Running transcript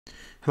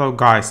Hello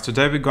guys,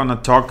 today we're gonna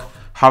talk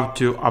how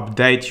to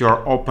update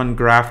your open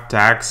graph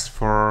tags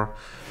for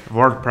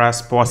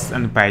WordPress posts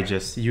and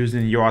pages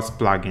using Yoast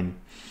plugin.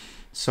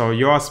 So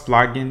Yoast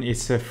plugin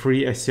is a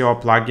free SEO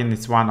plugin.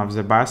 It's one of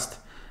the best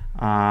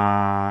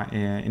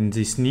in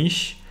this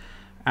niche,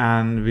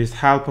 and with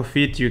help of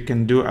it you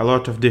can do a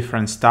lot of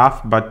different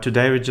stuff, but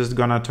today we're just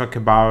gonna talk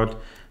about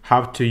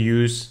how to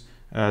use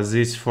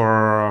this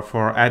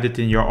for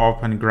editing your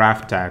open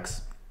graph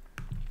tags.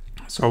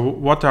 So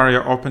what are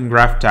your open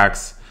graph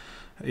tags?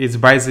 It's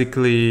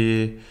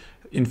basically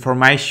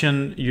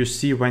information you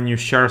see when you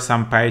share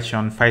some page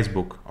on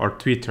Facebook or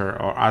Twitter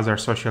or other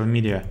social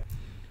media.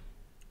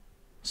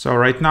 So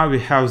right now we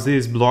have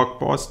this blog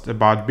post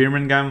about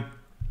Birmingham,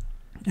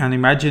 and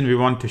imagine we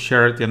want to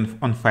share it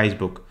on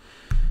Facebook.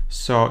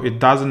 So it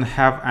doesn't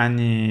have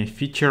any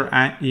feature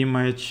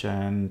image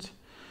and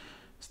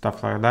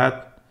stuff like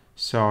that.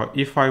 So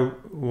if I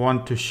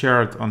want to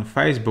share it on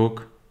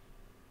Facebook,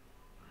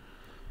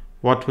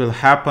 what will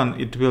happen,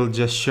 it will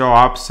just show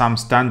up some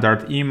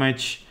standard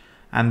image,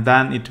 and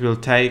then it will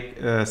take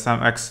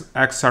some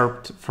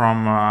excerpt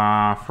from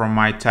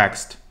my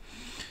text.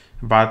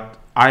 But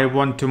I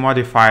want to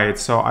modify it,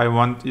 so I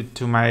want it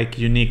to make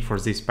unique for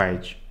this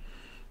page.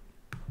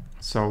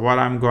 So what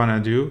I'm gonna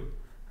do,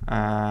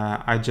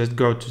 I just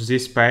go to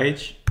this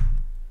page,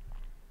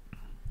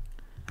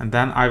 and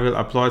then I will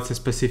upload a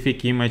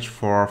specific image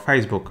for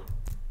Facebook.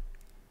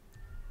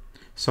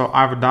 So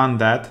I've done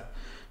that.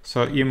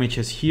 So image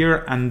is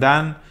here, and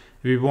then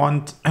we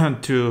want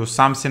to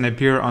something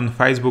appear on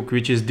Facebook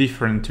which is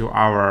different to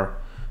our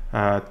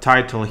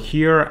title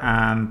here,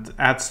 and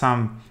add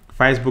some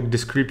Facebook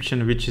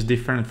description which is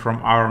different from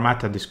our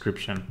meta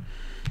description.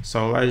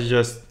 So let's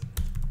just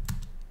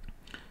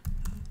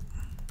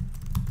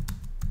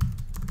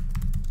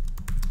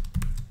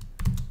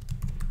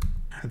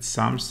add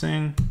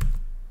something.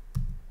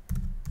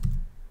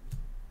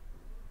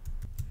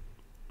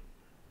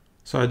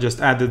 So I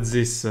just added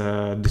this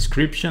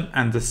description,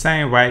 and the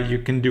same way you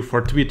can do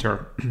for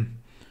Twitter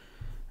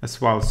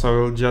as well.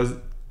 So we'll just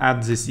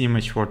add this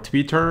image for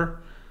Twitter,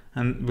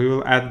 and we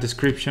will add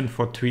description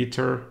for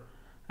Twitter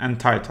and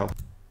title.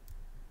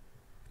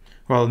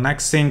 Well,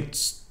 next thing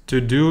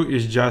to do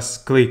is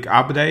just click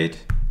update.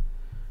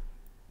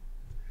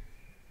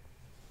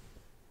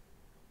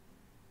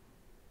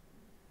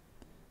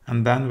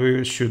 And then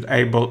we should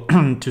able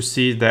to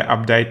see the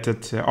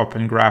updated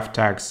open graph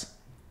tags.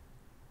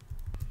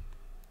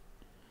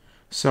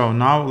 So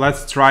now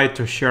let's try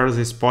to share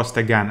this post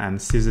again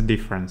and see the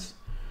difference.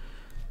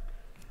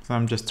 So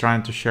I'm just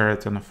trying to share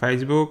it on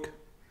Facebook,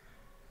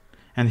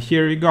 and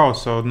here we go.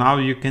 So now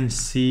you can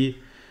see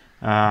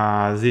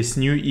this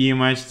new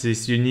image,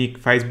 this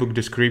unique Facebook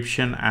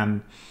description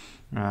and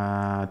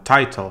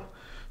title.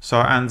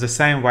 So, and the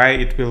same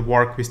way it will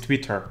work with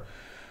Twitter.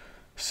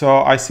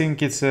 So I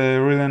think it's a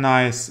really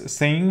nice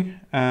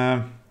thing.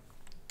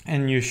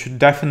 And you should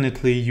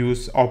definitely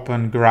use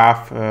open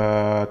graph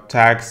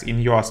tags in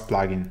Yoast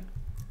plugin.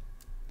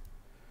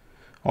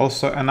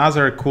 Also,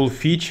 another cool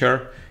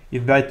feature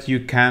is that you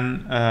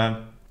can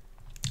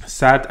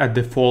set a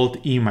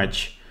default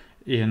image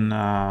in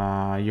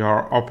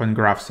your open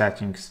graph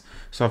settings.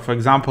 So for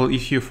example,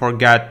 if you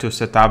forget to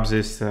set up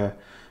this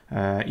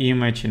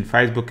image in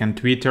Facebook and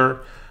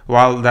Twitter,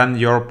 well, then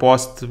your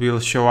post will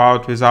show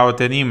out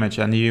without an image,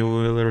 and you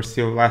will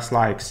receive less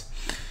likes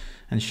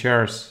and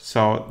shares.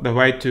 So the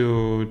way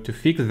to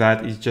fix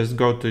that is just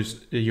go to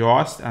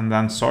Yoast and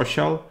then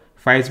social,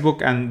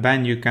 Facebook, and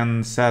then you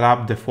can set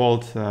up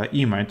default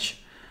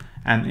image.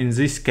 And in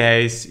this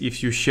case,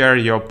 if you share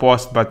your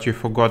post but you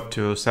forgot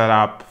to set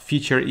up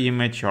feature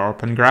image or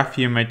open graph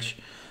image,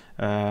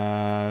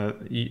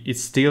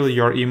 it's still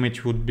your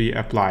image would be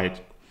applied.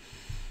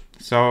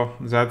 So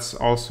that's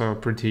also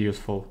pretty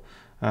useful.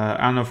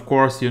 And of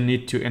course you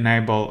need to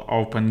enable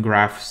open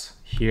graphs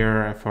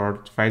here for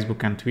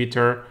Facebook and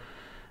Twitter,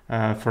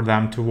 for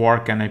them to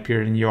work and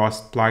appear in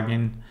Yoast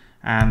plugin.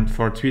 And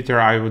for Twitter,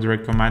 I would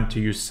recommend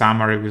to use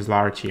summary with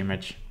large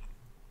image.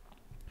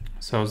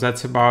 So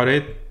that's about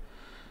it.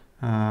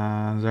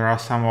 There are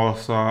some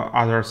also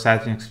other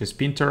settings with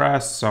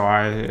Pinterest, so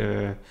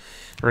I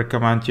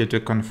recommend you to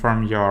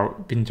confirm your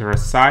Pinterest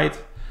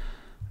site.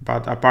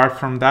 But apart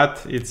from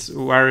that, it's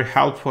very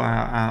helpful,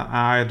 and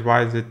I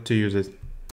advise it to use it.